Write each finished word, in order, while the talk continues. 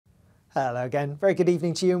Hello again, very good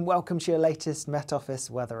evening to you and welcome to your latest Met Office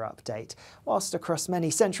weather update. Whilst across many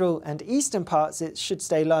central and eastern parts it should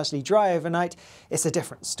stay largely dry overnight, it's a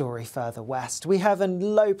different story further west. We have a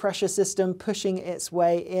low pressure system pushing its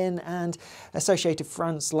way in and associated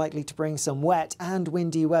fronts likely to bring some wet and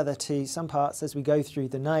windy weather to some parts as we go through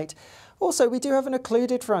the night. Also, we do have an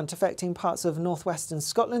occluded front affecting parts of northwestern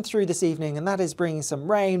Scotland through this evening, and that is bringing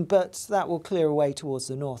some rain, but that will clear away towards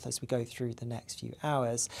the north as we go through the next few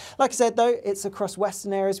hours. Like I said though, it's across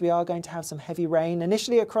western areas we are going to have some heavy rain,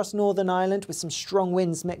 initially across Northern Ireland with some strong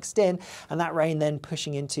winds mixed in, and that rain then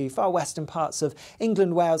pushing into far western parts of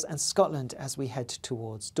England, Wales and Scotland as we head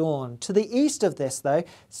towards dawn. To the east of this though,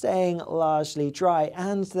 staying largely dry,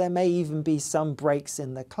 and there may even be some breaks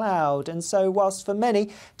in the cloud, and so whilst for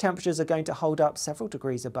many temperatures are going to hold up several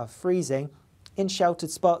degrees above freezing, in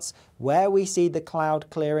sheltered spots where we see the cloud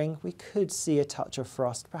clearing, we could see a touch of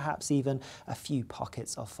frost, perhaps even a few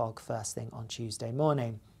pockets of fog first thing on Tuesday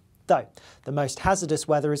morning. Though the most hazardous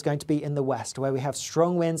weather is going to be in the west, where we have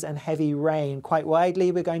strong winds and heavy rain. Quite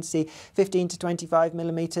widely, we're going to see 15 to 25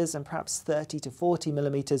 millimetres and perhaps 30 to 40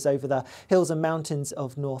 millimetres over the hills and mountains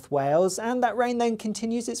of North Wales. And that rain then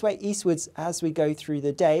continues its way eastwards as we go through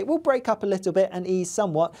the day. It will break up a little bit and ease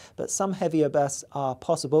somewhat, but some heavier bursts are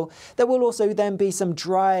possible. There will also then be some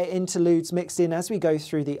drier interludes mixed in as we go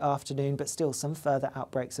through the afternoon, but still some further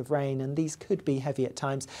outbreaks of rain, and these could be heavy at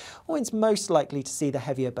times. Winds most likely to see the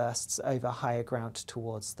heavier bursts over higher ground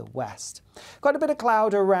towards the west. Quite a bit of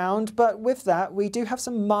cloud around, but with that we do have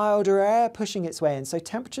some milder air pushing its way in, so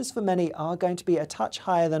temperatures for many are going to be a touch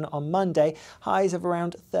higher than on Monday, highs of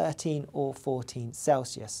around 13 or 14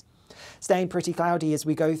 Celsius. Staying pretty cloudy as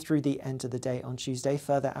we go through the end of the day on Tuesday.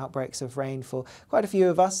 Further outbreaks of rain for quite a few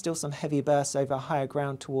of us, still some heavy bursts over higher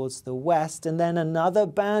ground towards the west, and then another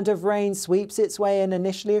band of rain sweeps its way in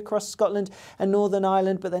initially across Scotland and Northern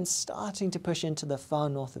Ireland, but then starting to push into the far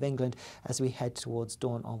north of England as we head towards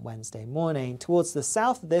dawn on Wednesday morning. Towards the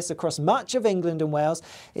south of this, across much of England and Wales,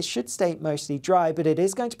 it should stay mostly dry, but it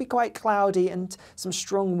is going to be quite cloudy and some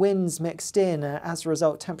strong winds mixed in. As a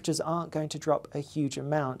result, temperatures aren't going to drop a huge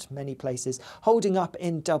amount. Many places holding up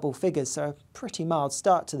in double figures, so a pretty mild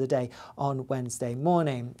start to the day on Wednesday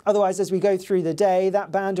morning. Otherwise, as we go through the day,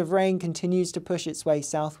 that band of rain continues to push its way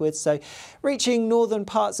southwards, so reaching northern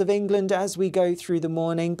parts of England as we go through the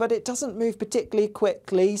morning, but it doesn't move particularly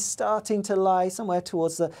quickly, starting to lie somewhere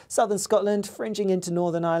towards the southern Scotland, fringing into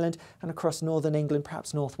Northern Ireland and across northern England,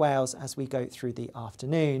 perhaps North Wales as we go through the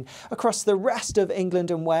afternoon. Across the rest of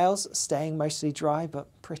England and Wales, staying mostly dry but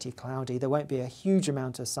pretty cloudy. There won't be a huge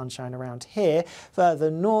amount of sunshine around here.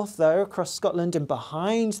 Further north though, across Scotland and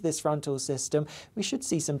behind this frontal system, we should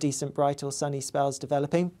see some decent bright or sunny spells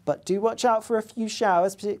developing, but do watch out for a few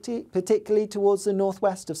showers, particularly towards the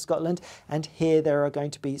northwest of Scotland, and here there are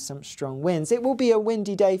going to be some strong winds. It will be a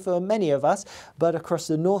windy day for many of us, but across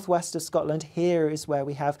the northwest of Scotland, here is where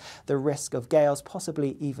we have the risk of gales,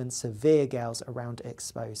 possibly even severe gales around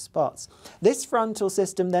exposed spots. This frontal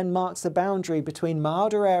system then marks the boundary between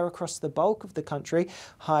milder air across the bulk of the country,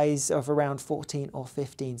 highs of around 14 or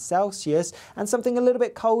 15 Celsius, and something a little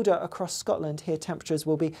bit colder across Scotland. Here temperatures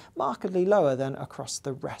will be markedly lower than across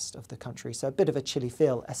the rest of the country, so a bit of a chilly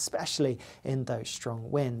feel, especially in those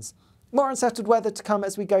strong winds. More unsettled weather to come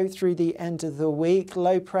as we go through the end of the week.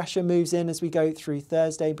 Low pressure moves in as we go through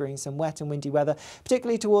Thursday, bringing some wet and windy weather,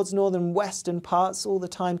 particularly towards northern western parts. All the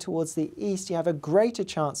time towards the east, you have a greater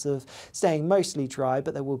chance of staying mostly dry,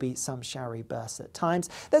 but there will be some showery bursts at times.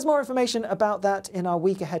 There's more information about that in our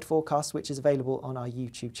week ahead forecast, which is available on our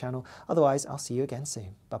YouTube channel. Otherwise, I'll see you again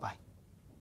soon. Bye-bye.